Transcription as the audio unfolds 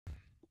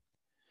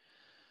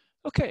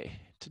Okay,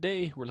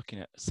 today we're looking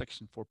at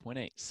section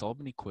 4.8,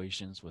 solving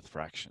equations with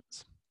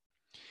fractions.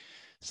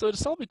 So to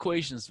solve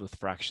equations with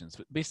fractions,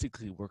 it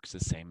basically works the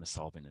same as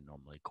solving a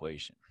normal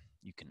equation.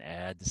 You can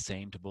add the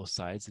same to both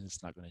sides and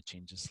it's not going to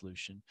change the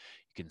solution.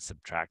 You can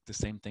subtract the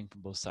same thing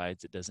from both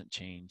sides, it doesn't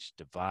change.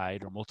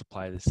 Divide or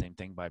multiply the same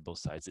thing by both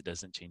sides, it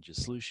doesn't change the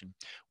solution.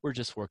 We're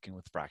just working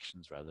with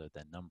fractions rather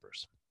than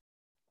numbers,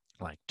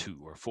 like 2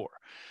 or 4.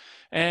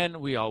 And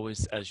we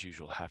always, as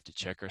usual, have to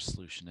check our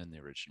solution in the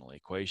original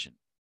equation.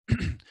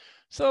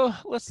 So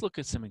let's look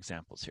at some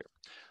examples here.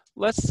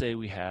 Let's say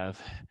we have,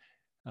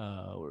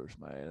 where's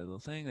my little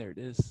thing? There it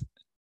is.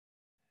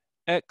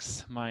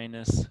 X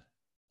minus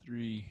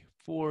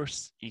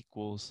 3/4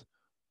 equals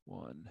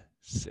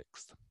 1/6.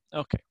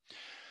 Okay,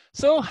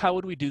 so how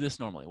would we do this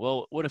normally?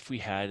 Well, what if we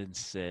had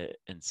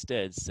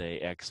instead say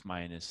x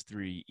minus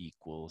 3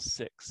 equals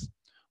 6?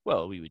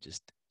 Well, we would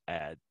just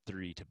add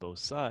 3 to both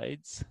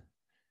sides,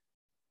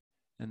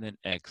 and then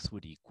x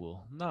would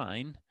equal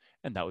 9,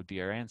 and that would be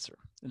our answer.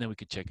 And then we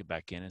could check it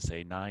back in and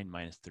say 9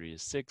 minus 3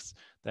 is 6.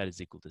 That is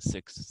equal to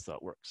 6, so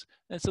that works.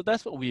 And so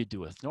that's what we do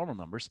with normal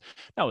numbers.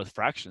 Now with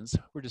fractions,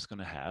 we're just going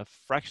to have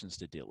fractions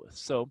to deal with.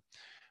 So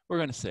we're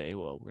going to say,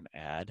 well, we're going to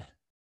add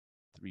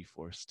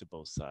 3/4 to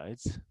both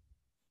sides.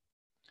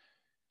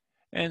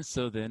 And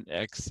so then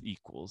x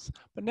equals,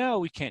 but now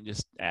we can't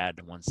just add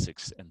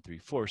 1/6 and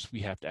 3/4.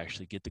 We have to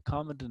actually get the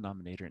common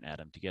denominator and add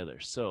them together.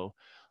 So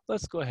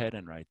let's go ahead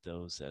and write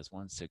those as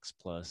 1/6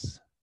 plus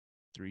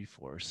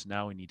 3/4.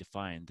 Now we need to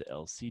find the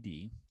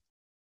LCD.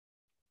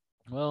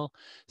 Well,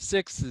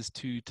 6 is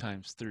 2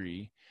 times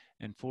 3,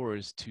 and 4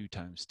 is 2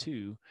 times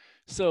 2.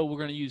 So we're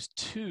going to use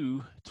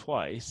 2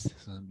 twice. So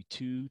it's going to be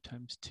 2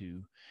 times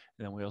 2.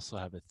 And then we also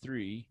have a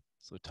 3,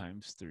 so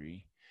times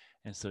 3.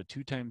 And so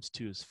 2 times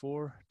 2 is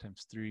 4,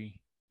 times 3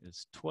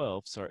 is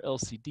 12. So our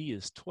LCD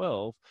is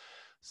 12.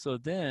 So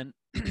then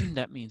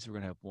that means we're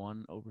going to have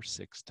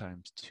 1/6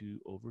 times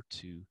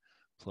 2/2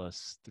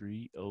 plus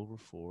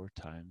 3/4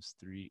 times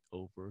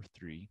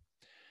 3/3.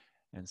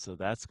 And so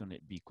that's going to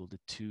be equal to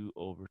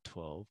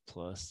 2/12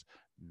 plus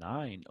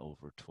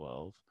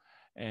 9/12.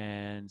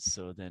 And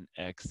so then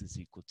x is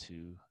equal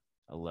to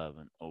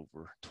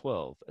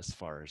 11/12 as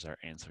far as our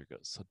answer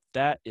goes. So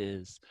that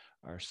is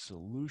our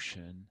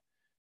solution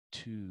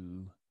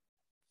to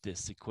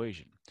this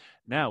equation.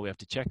 Now we have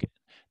to check it.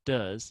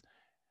 Does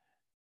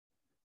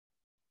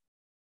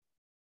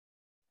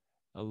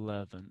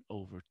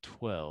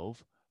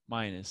 11/12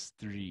 minus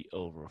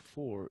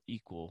 3/4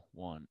 equal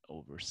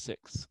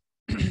 1/6?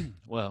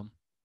 Well,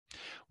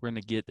 we're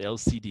going to get the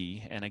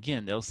LCD. And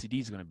again, the LCD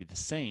is going to be the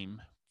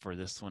same for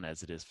this one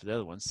as it is for the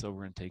other one. So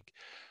we're going to take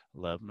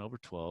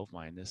 11/12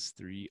 minus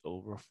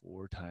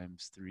 3/4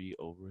 times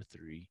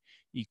 3/3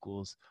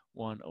 equals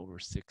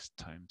 1/6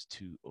 times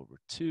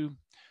 2/2.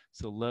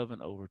 So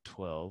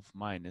 11/12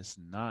 minus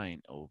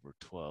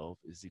 9/12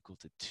 is equal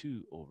to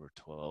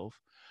 2/12.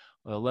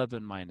 Well,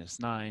 11 minus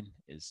 9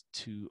 is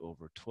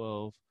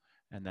 2/12,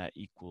 and that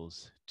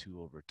equals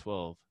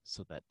 2/12.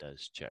 So that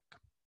does check.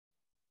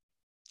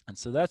 And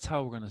so that's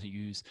how we're going to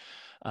use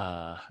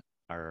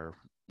our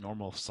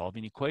normal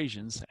solving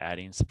equations,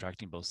 adding,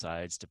 subtracting both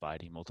sides,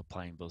 dividing,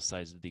 multiplying both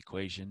sides of the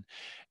equation,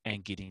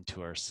 and getting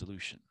to our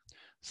solution.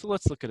 So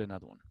let's look at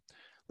another one.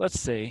 Let's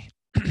say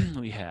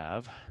we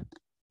have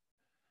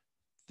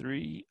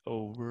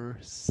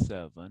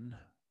 3/7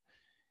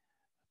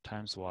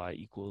 times y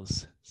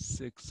equals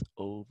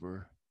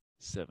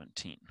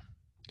 6/17.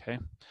 Okay.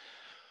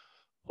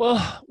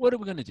 Well, what are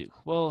we going to do?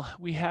 Well,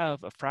 we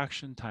have a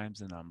fraction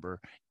times a number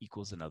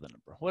equals another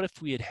number. What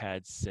if we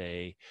had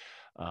say,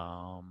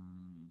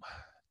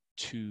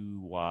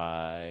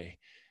 2y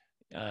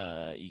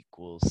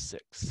equals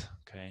 6,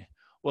 okay?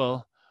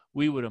 Well,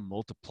 we would have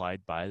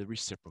multiplied by the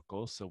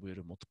reciprocal, so we would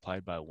have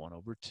multiplied by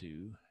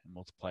 1/2 and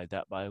multiplied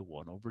that by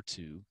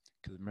 1/2,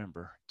 because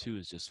remember, 2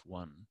 is just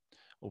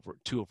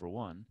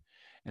 2/1,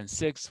 and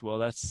 6, well,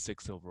 that's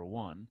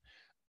 6/1.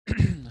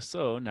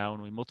 So now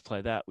when we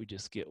multiply that, we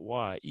just get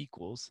y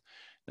equals,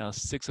 now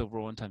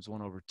 6/1 times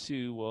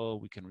 1/2, well,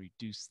 we can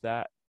reduce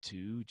that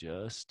to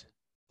just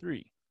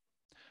 3.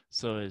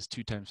 So is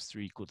 2 times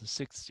 3 equal to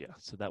 6? Yeah,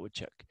 so that would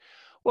check.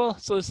 Well,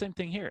 so the same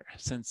thing here.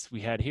 Since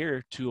we had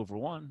here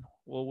 2/1,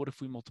 well, what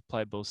if we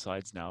multiply both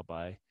sides now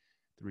by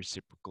the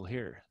reciprocal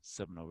here?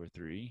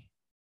 7/3,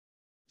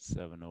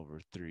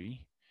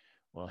 7/3.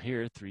 Well,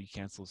 here 3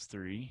 cancels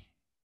 3,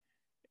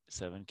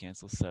 7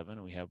 cancels 7,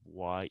 and we have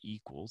y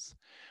equals.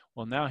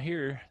 Well, now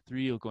here,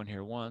 3 will go in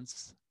here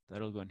once,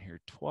 that'll go in here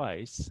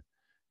twice.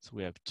 So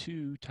we have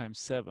 2 times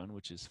 7,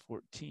 which is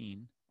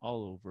 14,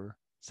 all over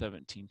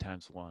 17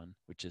 times 1,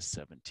 which is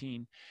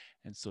 17.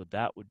 And so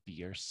that would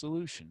be our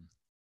solution.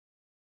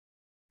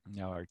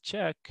 Now our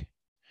check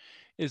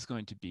is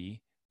going to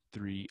be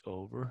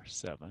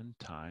 3/7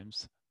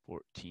 times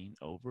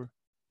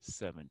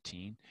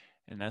 14/17.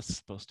 And that's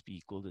supposed to be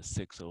equal to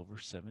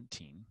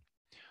 6/17.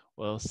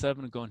 Well,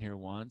 7 will go in here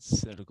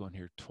once, it'll go in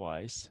here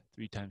twice.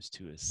 3 times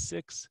 2 is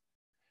 6,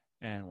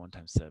 and 1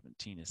 times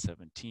 17 is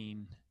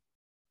 17,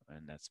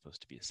 and that's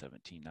supposed to be a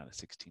 17, not a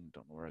 16.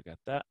 Don't know where I got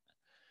that.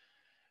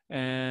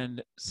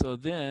 And so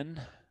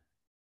then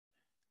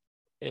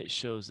it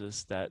shows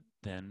us that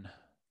then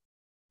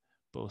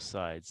both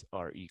sides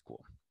are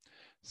equal.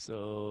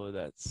 So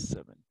that's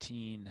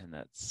 17, and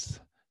that's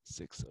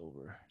 6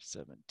 over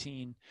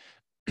 17,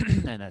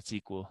 and that's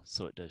equal,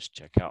 so it does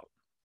check out.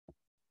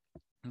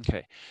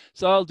 Okay,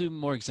 so I'll do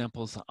more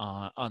examples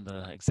on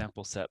the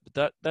example set,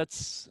 but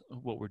that's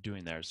what we're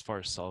doing there as far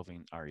as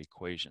solving our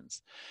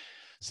equations.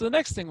 So the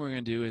next thing we're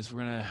going to do is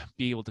we're going to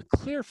be able to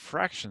clear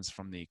fractions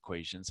from the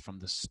equations from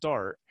the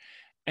start,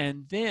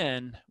 and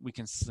then we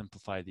can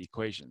simplify the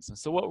equations. And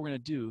so what we're going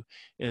to do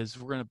is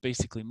we're going to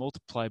basically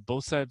multiply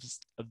both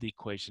sides of the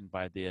equation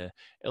by the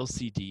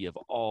LCD of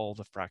all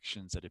the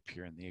fractions that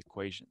appear in the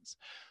equations.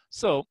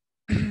 So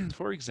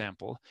for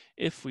example,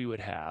 if we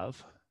would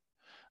have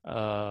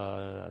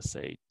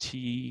say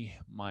t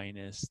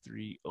minus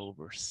 3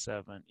 over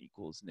 7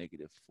 equals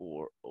negative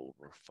 4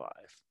 over 5.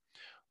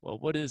 Well,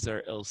 what is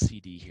our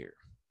LCD here?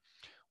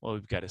 Well,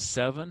 we've got a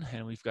 7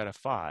 and we've got a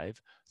 5,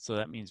 so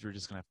that means we're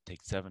just going to have to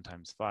take 7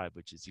 times 5,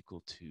 which is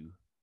equal to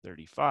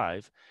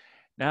 35.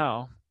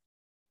 Now,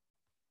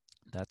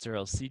 that's our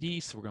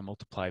LCD, so we're going to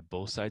multiply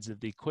both sides of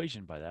the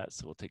equation by that.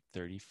 So we'll take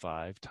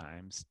 35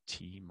 times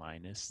t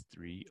minus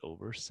 3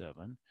 over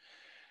 7.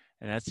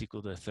 And that's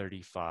equal to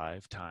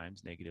 35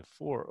 times negative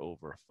 4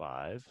 over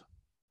 5.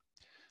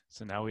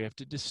 So now we have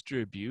to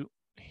distribute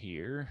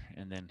here,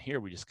 and then here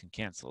we just can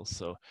cancel.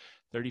 So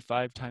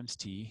 35 times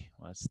t,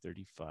 well, that's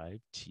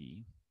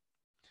 35t.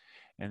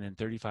 And then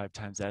 35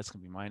 times that's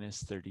going to be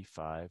minus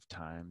 35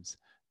 times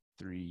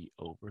 3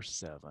 over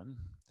 7. And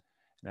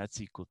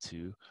that's equal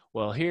to,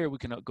 well, here we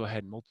can go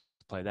ahead and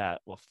multiply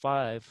that. Well,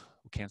 5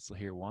 will cancel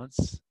here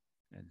once,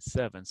 and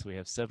 7. So we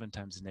have 7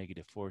 times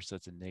negative 4, so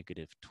that's a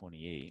negative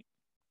 28.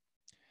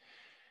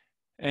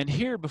 And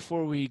here,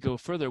 before we go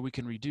further, we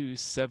can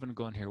reduce 7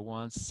 going here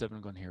once,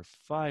 7 going here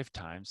 5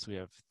 times. So we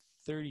have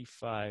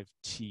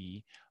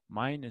 35t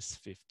minus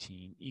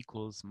 15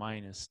 equals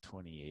minus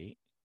 28.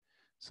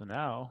 So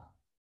now,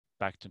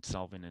 back to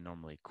solving a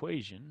normal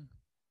equation,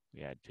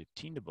 we add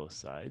 15 to both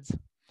sides.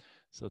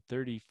 So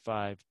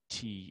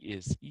 35t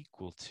is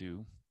equal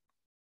to,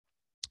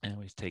 and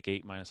we take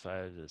 8 minus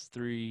 5 is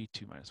 3,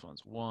 2 minus 1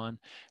 is 1, and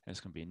it's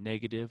going to be a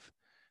negative.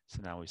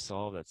 So now we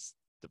solve, that's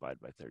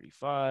divided by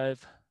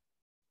 35.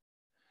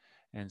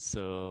 And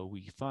so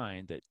we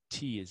find that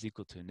t is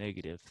equal to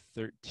negative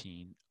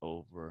 13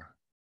 over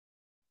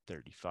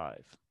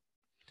 35.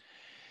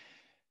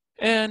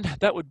 And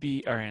that would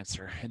be our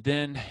answer. And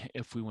then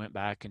if we went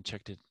back and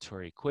checked it to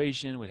our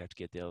equation, we'd have to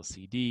get the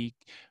LCD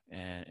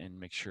and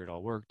make sure it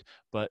all worked.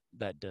 But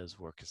that does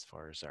work as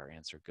far as our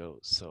answer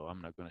goes. So I'm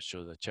not going to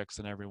show the checks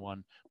on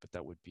everyone, but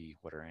that would be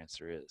what our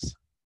answer is.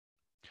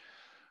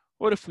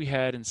 What if we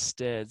had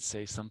instead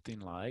say something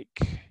like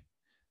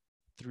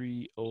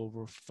 3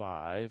 over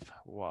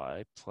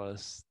 5y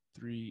plus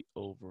 3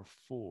 over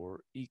 4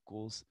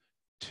 equals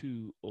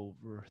 2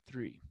 over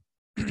 3.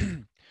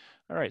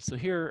 All right, so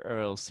here our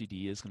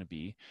LCD is going to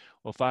be,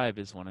 well, 5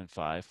 is 1 and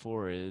 5,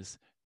 4 is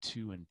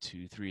 2 and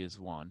 2, 3 is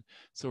 1.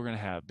 So we're going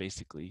to have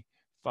basically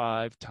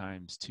 5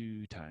 times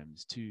 2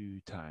 times 2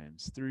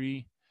 times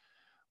 3.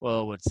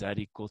 Well, what's that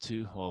equal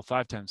to? Well,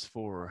 5 times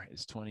 4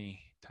 is 20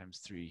 times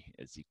 3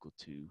 is equal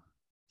to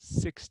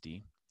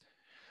 60.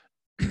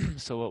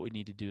 So what we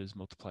need to do is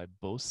multiply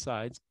both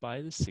sides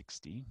by the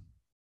 60.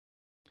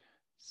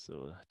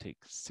 So take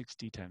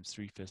 60 times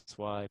 3/5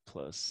 y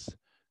plus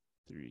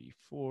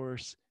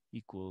 3/4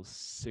 equals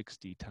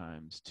 60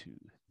 times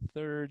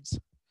 2/3.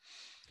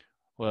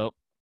 Well,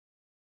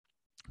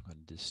 I'm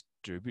going to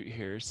distribute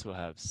here. So we'll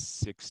have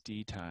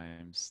 60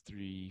 times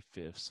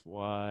 3/5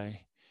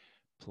 y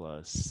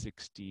plus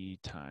 60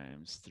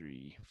 times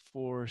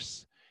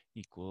 3/4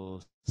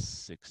 equals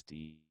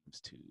 60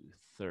 times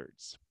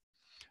 2/3.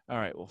 All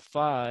right, well,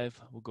 5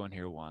 will go in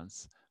here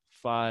once.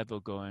 5 will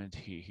go into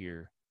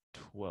here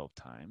 12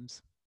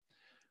 times.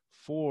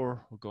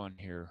 4 will go in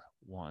here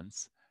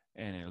once,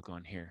 and it'll go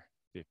in here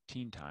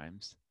 15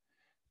 times.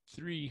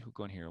 3 will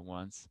go in here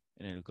once,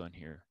 and it'll go in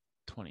here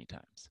 20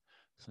 times.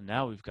 So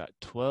now we've got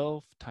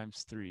 12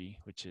 times 3,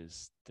 which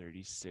is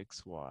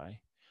 36y,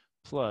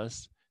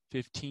 plus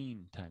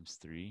 15 times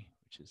 3,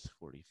 which is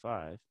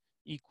 45,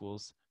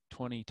 equals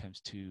 20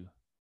 times 2,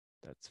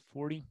 that's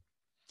 40.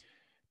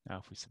 Now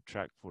if we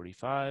subtract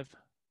 45,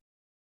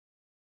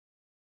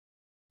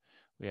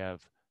 we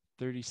have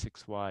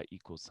 36y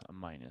equals a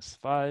minus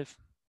 5.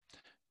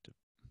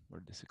 Where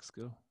did the 6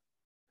 go?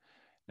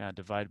 Now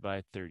divide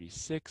by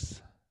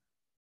 36.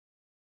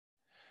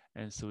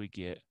 And so we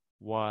get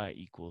y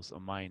equals a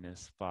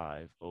minus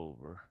 5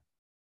 over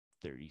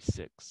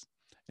 36.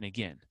 And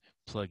again,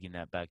 plugging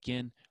that back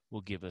in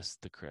will give us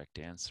the correct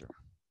answer.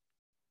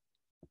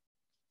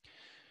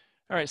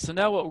 All right, so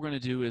now what we're going to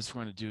do is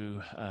we're going to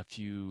do a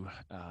few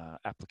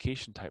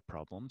application type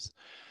problems.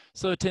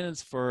 So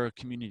attendance for a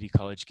community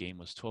college game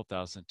was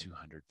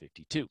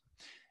 12,252.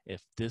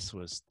 If this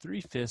was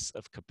 3/5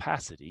 of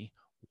capacity,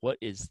 what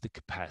is the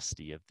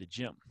capacity of the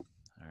gym?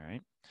 All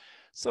right,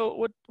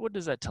 so what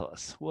does that tell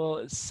us? Well,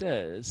 it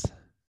says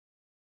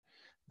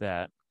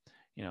that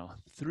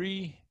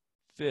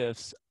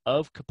 3/5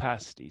 of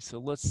capacity. So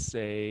let's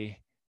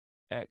say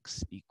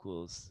X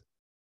equals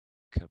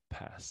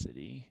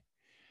capacity.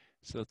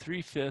 So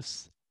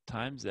 3/5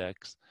 times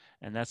X,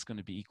 and that's going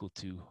to be equal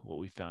to what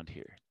we found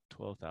here,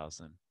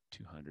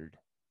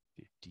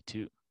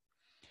 12,252.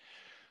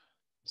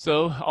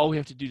 So all we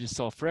have to do to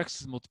solve for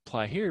X is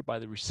multiply here by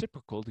the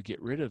reciprocal to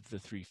get rid of the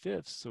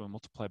 3/5. So we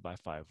multiply by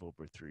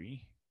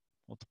 5/3,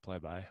 multiply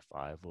by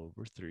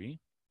 5/3.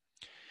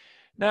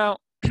 Now,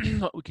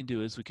 what we can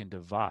do is we can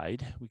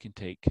divide. We can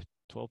take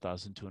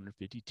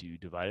 12,252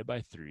 divided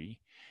by 3.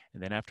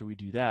 And then after we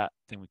do that,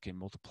 then we can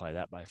multiply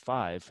that by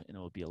 5, and it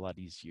will be a lot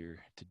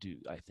easier to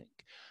do, I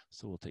think.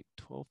 So we'll take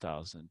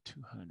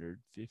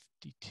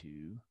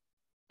 12,252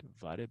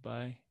 divided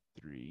by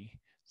 3.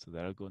 So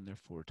that'll go in there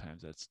 4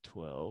 times. That's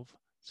 12.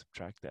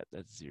 Subtract that.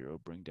 That's 0.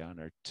 Bring down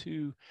our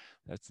 2.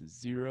 That's a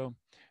 0.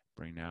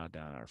 Bring now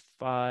down our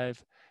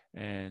 5.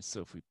 And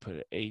so if we put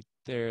an 8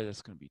 there,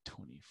 that's going to be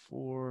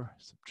 24.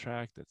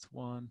 Subtract, that's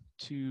 1,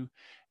 2,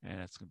 and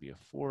that's going to be a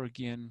 4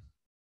 again.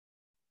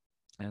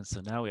 And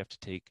so now we have to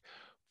take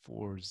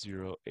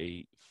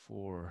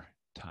 4084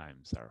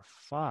 times our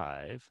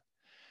 5.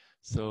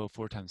 So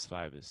 4 times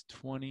 5 is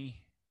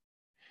 20.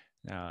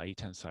 Now 8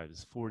 times 5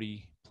 is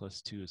 40,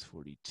 plus 2 is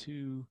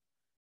 42.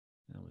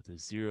 And with a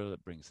 0,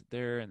 that brings it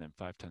there. And then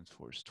 5 times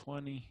 4 is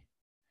 20.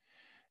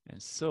 And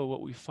so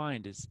what we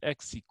find is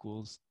X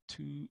equals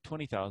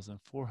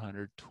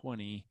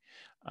 20,420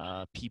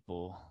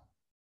 people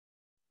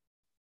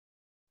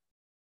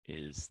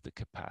is the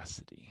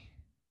capacity.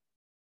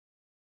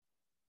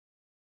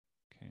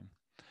 Okay.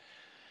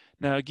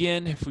 Now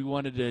again, if we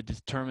wanted to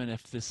determine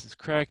if this is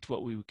correct,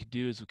 what we could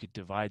do is we could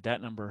divide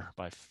that number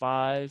by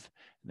 5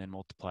 and then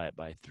multiply it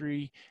by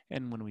 3.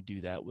 And when we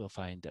do that, we'll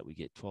find that we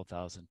get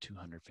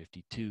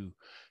 12,252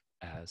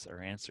 as our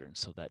answer. And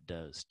so that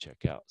does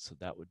check out. So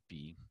that would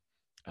be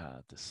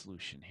the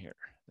solution here.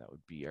 That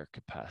would be our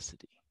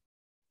capacity.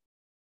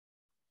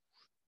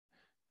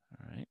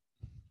 All right.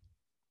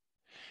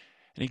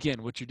 And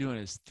again, what you're doing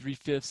is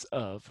 3/5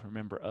 of,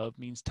 remember of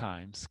means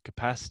times,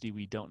 capacity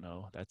we don't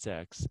know, that's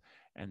X,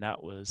 and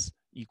that was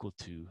equal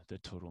to the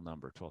total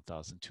number,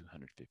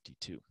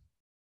 12,252.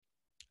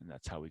 And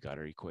that's how we got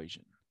our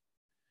equation.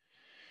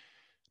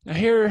 Now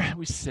here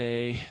we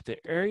say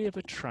the area of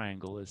a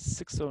triangle is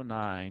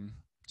 609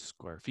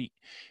 square feet.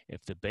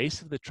 If the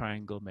base of the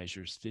triangle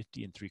measures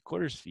 50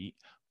 3/4 feet,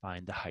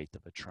 find the height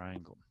of a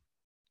triangle.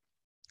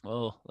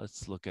 Well,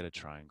 let's look at a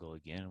triangle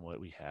again, what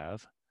we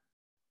have.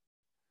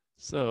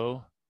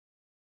 So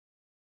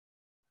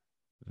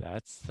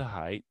that's the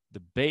height. The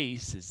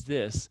base is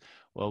this.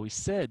 Well, we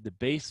said the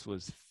base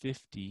was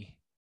 50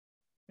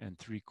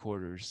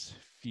 3/4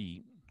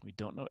 feet. We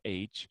don't know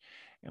H,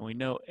 and we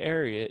know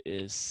area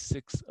is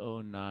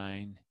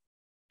 609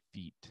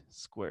 feet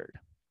squared.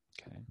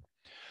 Okay.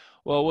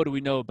 Well, what do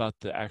we know about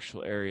the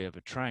actual area of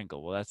a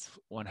triangle? Well, that's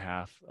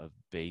 1/2 of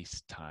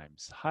base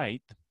times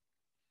height.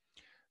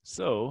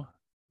 So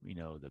we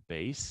know the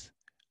base,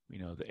 we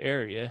know the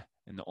area,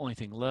 and the only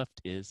thing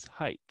left is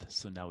height.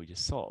 So now we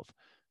just solve.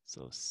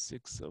 So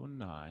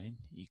 609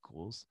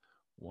 equals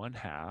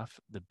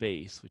 1/2 the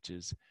base, which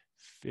is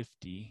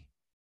 50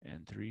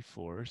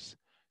 3/4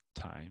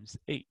 times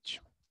H.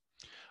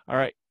 All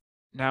right,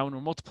 now when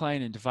we're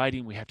multiplying and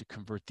dividing, we have to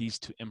convert these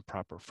to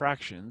improper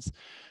fractions.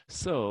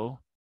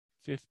 So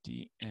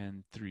 50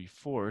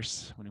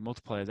 3/4, when we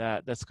multiply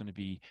that, that's going to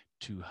be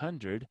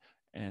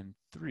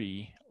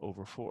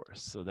 203/4.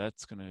 So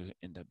that's going to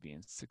end up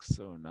being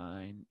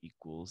 609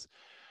 equals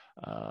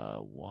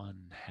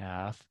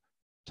 1/2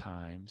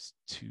 times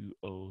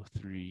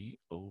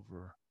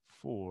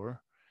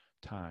 203/4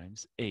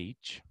 times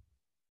H.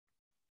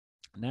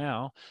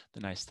 Now, the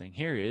nice thing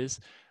here is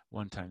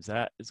 1 times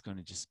that is going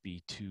to just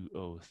be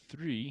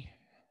 203.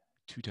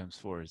 2 times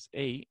 4 is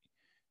 8.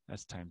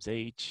 That's times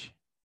H.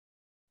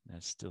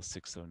 That's still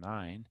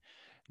 609.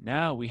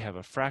 Now we have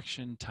a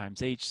fraction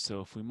times H.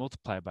 So if we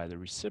multiply by the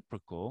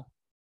reciprocal,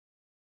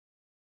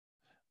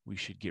 we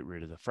should get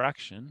rid of the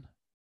fraction.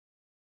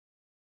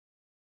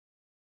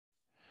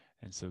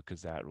 And so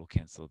because that will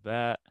cancel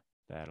that,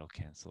 that'll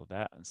cancel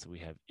that. And so we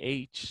have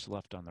H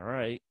left on the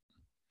right.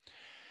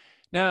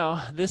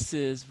 Now, this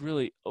is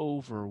really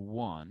over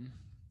 1.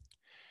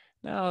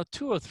 Now,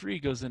 203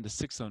 goes into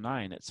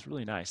 609. It's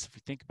really nice. If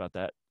you think about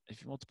that,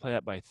 if you multiply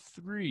that by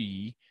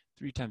 3,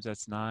 3 times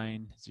that's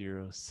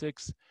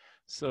 906.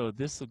 So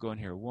this will go in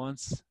here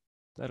once.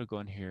 That'll go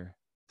in here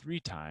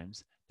 3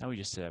 times. Now we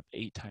just have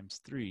 8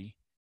 times 3.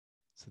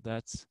 So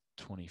that's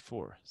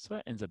 24. So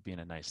that ends up being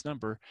a nice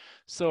number.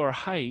 So our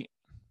height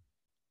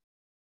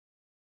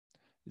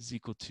is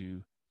equal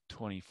to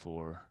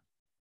 24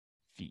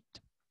 feet.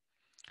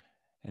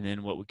 And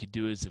then what we could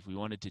do is if we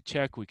wanted to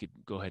check, we could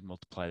go ahead and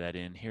multiply that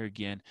in here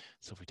again.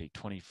 So if we take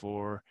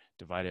 24,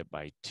 divide it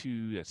by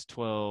 2, that's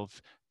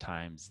 12,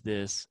 times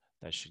this,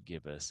 that should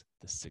give us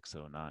the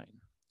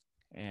 609.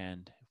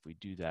 And if we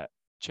do that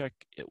check,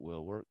 it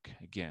will work.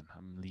 Again,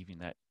 I'm leaving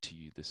that to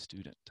you, the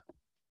student.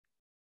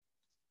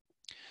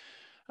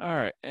 All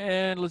right,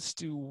 and let's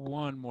do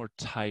one more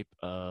type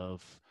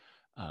of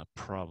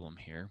problem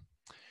here.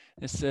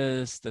 It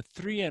says the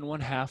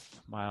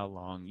 3½ mile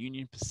long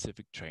Union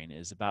Pacific train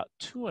is about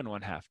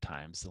 2½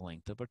 times the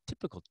length of a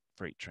typical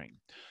freight train.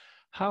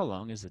 How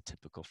long is a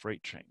typical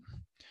freight train?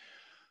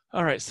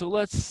 All right, so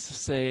let's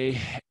say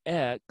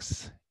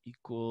X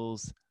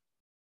equals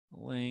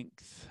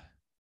length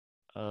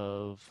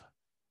of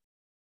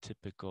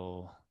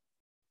typical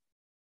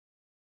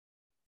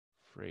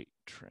freight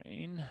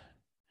train.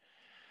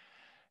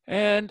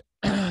 And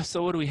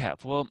so what do we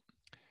have? Well,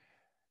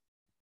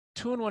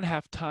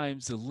 2½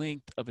 times the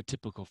length of a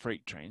typical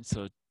freight train.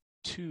 So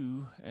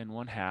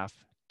 2½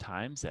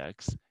 times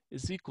X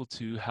is equal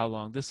to how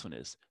long this one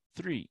is,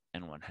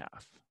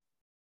 3½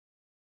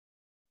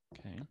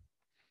 Okay.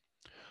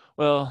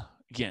 Well,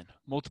 again,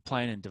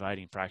 multiplying and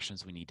dividing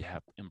fractions, we need to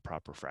have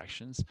improper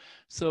fractions.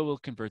 So we'll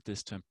convert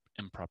this to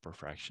improper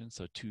fractions.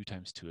 So 2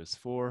 times 2 is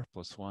 4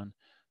 plus 1.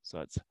 So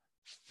that's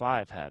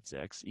 5½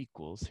 X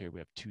equals, here we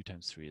have 2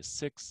 times 3 is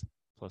 6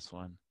 plus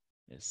 1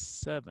 is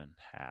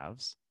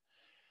 7/2.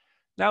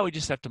 Now we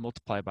just have to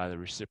multiply by the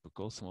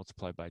reciprocal. So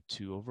multiply by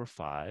 2 over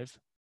 5.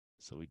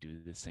 So we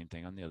do the same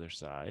thing on the other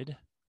side.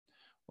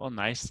 Well,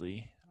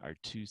 nicely, our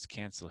 2's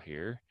cancel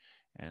here.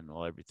 And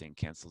well, everything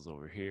cancels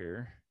over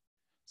here.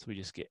 So we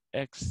just get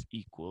X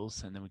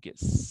equals, and then we get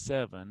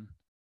 7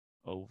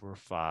 over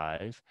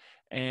 5.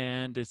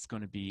 And it's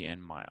going to be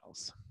in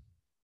miles.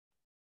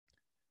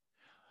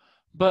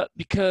 But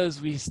because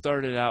we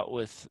started out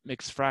with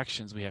mixed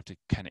fractions, we have to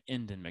kind of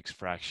end in mixed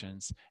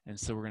fractions. And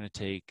so we're going to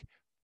take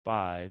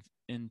 5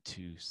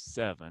 into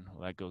 7.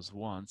 Well, that goes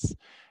once.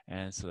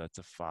 And so that's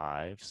a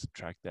 5.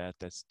 Subtract that,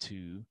 that's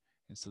 2.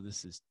 And so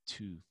this is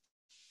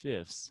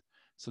 2/5.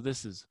 So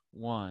this is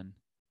 1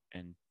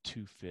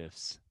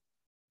 2/5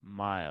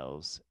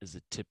 miles is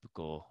a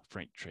typical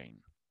freight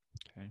train.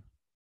 Okay.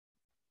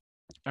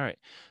 All right,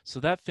 so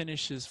that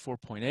finishes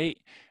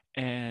 4.8.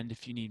 And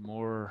if you need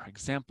more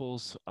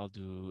examples, I'll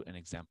do an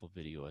example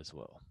video as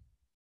well.